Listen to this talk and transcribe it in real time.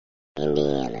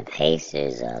Indiana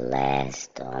Pacers are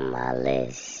last on my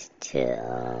list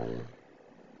to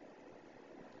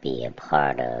be a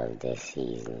part of this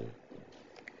season.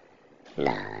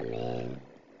 Nah, man.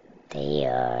 They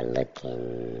are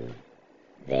looking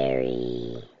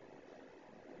very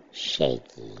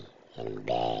shaky and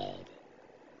bad.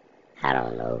 I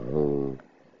don't know who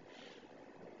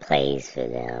plays for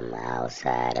them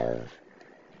outside of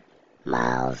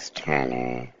Miles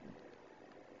Turner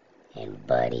and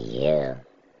Buddy Hield.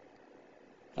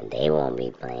 And they won't be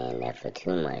playing there for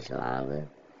too much longer.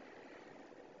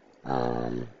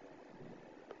 The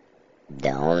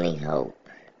only hope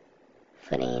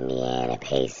for the Indiana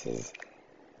Pacers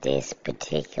this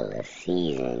particular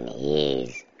season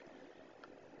is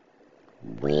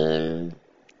when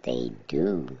they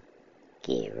do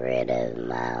get rid of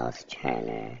Miles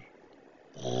Turner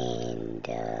and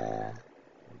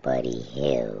Buddy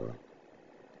Hield,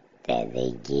 that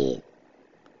they get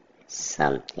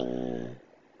something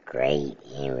great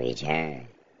in return.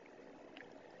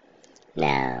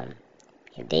 Now,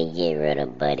 if they get rid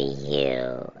of Buddy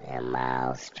Hield and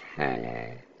Miles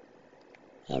Turner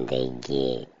and they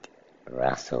get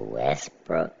Russell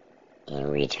Westbrook in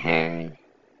return,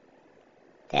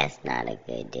 that's not a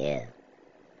good deal.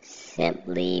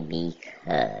 Simply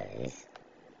because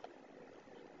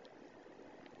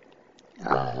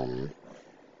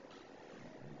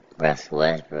Russell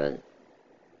Westbrook,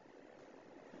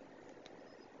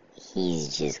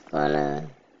 he's just gonna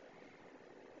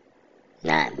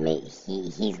not make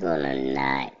he's gonna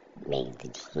not make the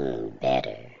team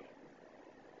better.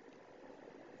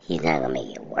 He's not gonna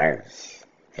make it worse.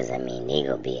 Cause I mean they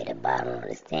gonna be at the bottom of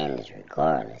the standings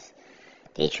regardless.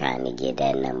 They trying to get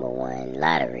that number one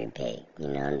lottery pick, you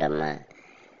know what I'm talking about?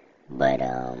 But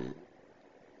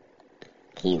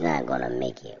he's not gonna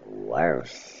make it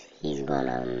worse. He's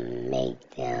gonna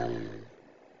make them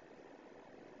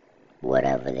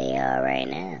whatever they are right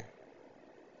now.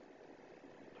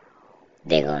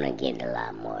 They're gonna get a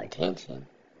lot more attention.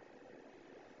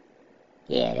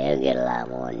 Yeah, they'll get a lot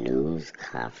more news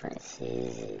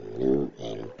conferences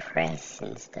and press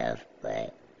and stuff,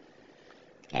 but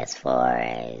as far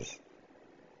as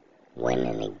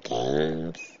winning the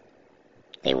games,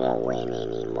 they won't win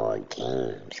any more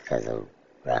games because of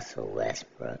Russell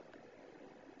Westbrook.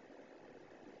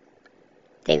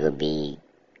 They would be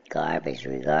garbage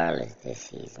regardless this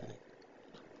season.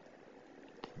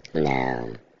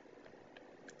 Now,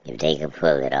 if they can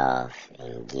pull it off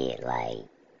and get like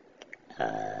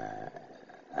a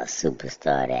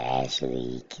superstar that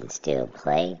actually can still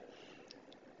play,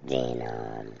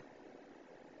 then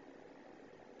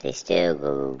they still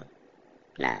go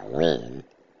not win,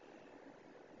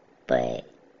 but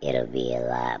it'll be a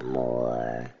lot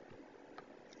more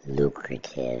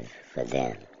lucrative for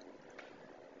them.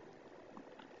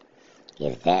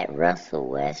 If that Russell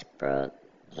Westbrook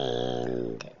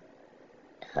and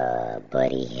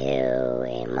Buddy Hield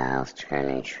and Miles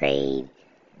Turner trade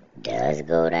does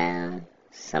go down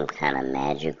some kind of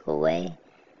magical way,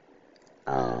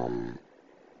 the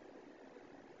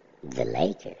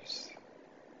Lakers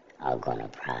are gonna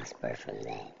prosper from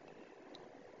that.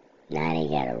 Now they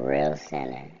got a real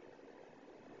center.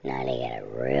 Now they got a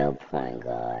real point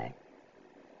guard.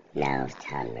 Now it's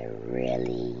time to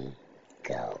really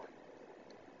go.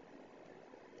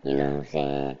 You know what I'm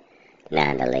saying?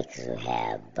 Now the Lakers will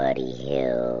have Buddy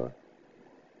Hield,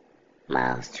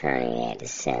 Miles Turner at the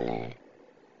center,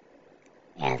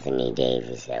 Anthony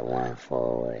Davis at one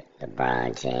forward,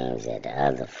 LeBron James at the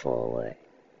other forward,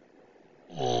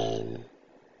 and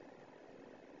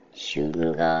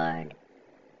shooting guard,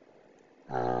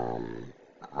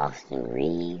 Austin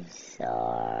Reeves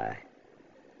or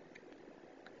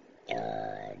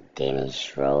Dennis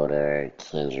Schroeder,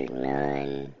 Kendrick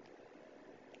Nunn,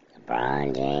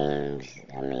 LeBron James.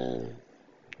 I mean,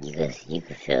 you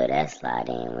could feel that slide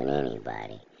in with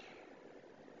anybody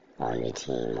on the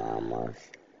team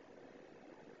almost.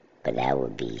 But that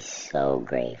would be so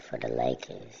great for the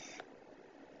Lakers.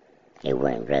 It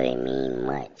wouldn't really mean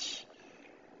much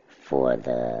for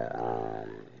the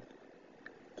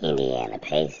Indiana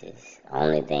Pacers.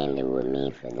 Only thing that would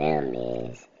mean for them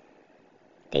is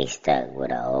they stuck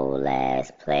with an old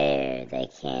ass player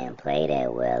that can't play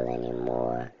that well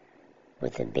anymore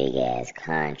with a big ass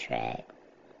contract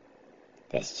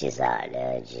that's just out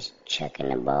there just chucking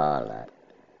the ball up.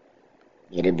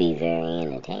 It'll be very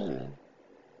entertaining.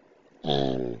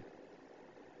 And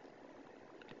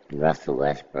Russell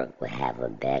Westbrook will have a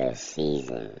better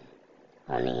season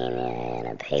on the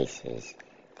Indiana Pacers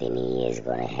than he is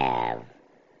going to have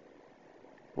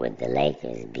with the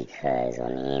Lakers, because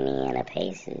on the Indiana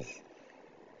Pacers,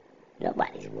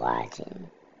 nobody's watching.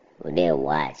 Well, they'll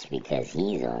watch because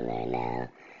he's on there now.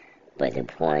 But the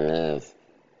point is,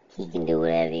 he can do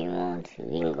whatever he wants to.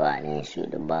 He can go out there and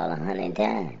shoot the ball 100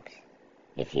 times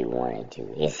if he wanted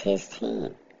to. It's his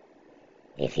team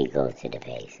if he goes to the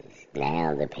Pacers.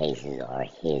 Now the Pacers are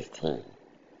his team.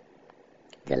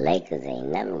 The Lakers ain't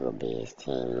never gonna be his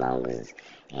team long as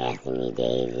Anthony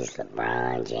Davis,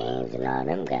 LeBron James, and all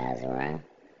them guys around.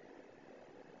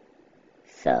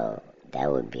 So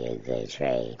that would be a good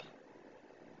trade.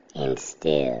 And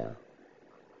still,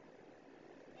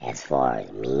 as far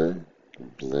as me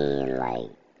being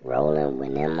like rolling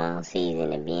with them all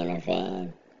season and being a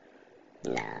fan,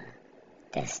 nah,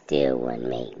 that still wouldn't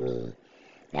make me.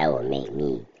 That would make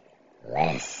me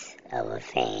less of a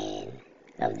fan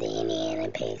of the Indiana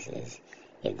Pacers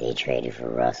if they traded for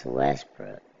Russell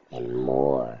Westbrook, and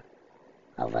more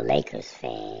of a Lakers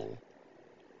fan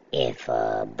if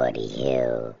Buddy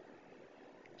Hield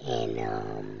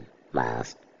and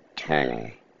Miles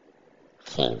Turner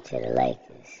came to the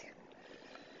Lakers.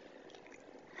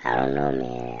 I don't know,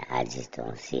 man. I just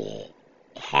don't see it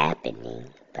happening,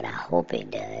 but I hope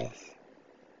it does.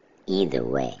 Either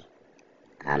way,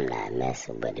 I'm not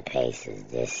messing with the Pacers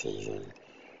this season.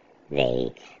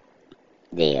 They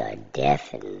are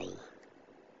definitely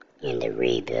in the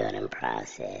rebuilding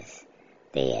process.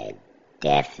 They are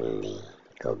definitely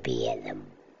gonna be at the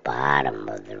bottom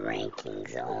of the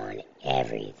rankings on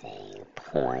everything.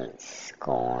 Points,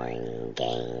 scoring,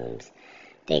 games.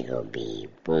 They gonna be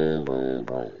boom, boom,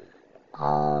 boom.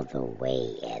 All the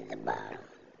way at the bottom.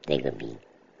 They gonna be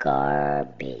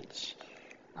garbage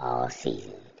all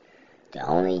season. The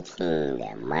only team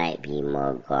that might be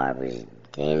more garbage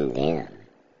than them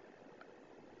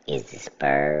is the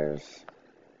Spurs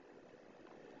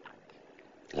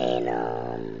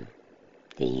and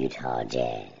the Utah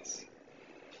Jazz.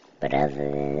 But other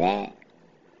than that,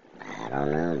 I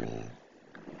don't know, man.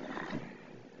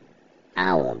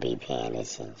 I won't be paying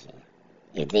attention.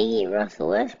 If they get Russell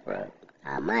Westbrook,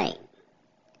 I might.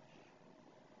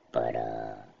 But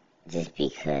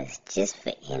just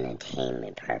for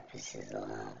entertainment purposes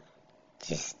alone,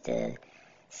 just to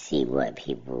see what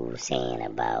people were saying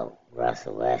about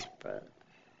Russell Westbrook.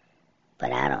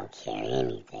 But I don't care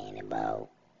anything about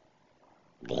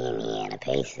the Indiana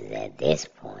Pacers at this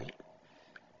point.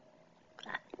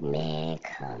 Man,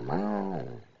 come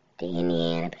on. The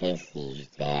Indiana Pacers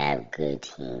used to have good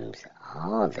teams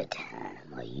all the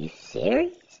time. Are you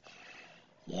serious?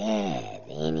 Yeah,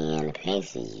 the Indiana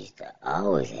Pacers used to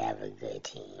always have a good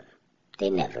team. They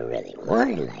never really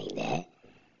won like that,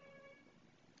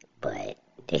 but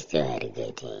they still had a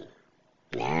good team.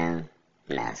 Now,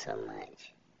 not so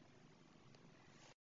much.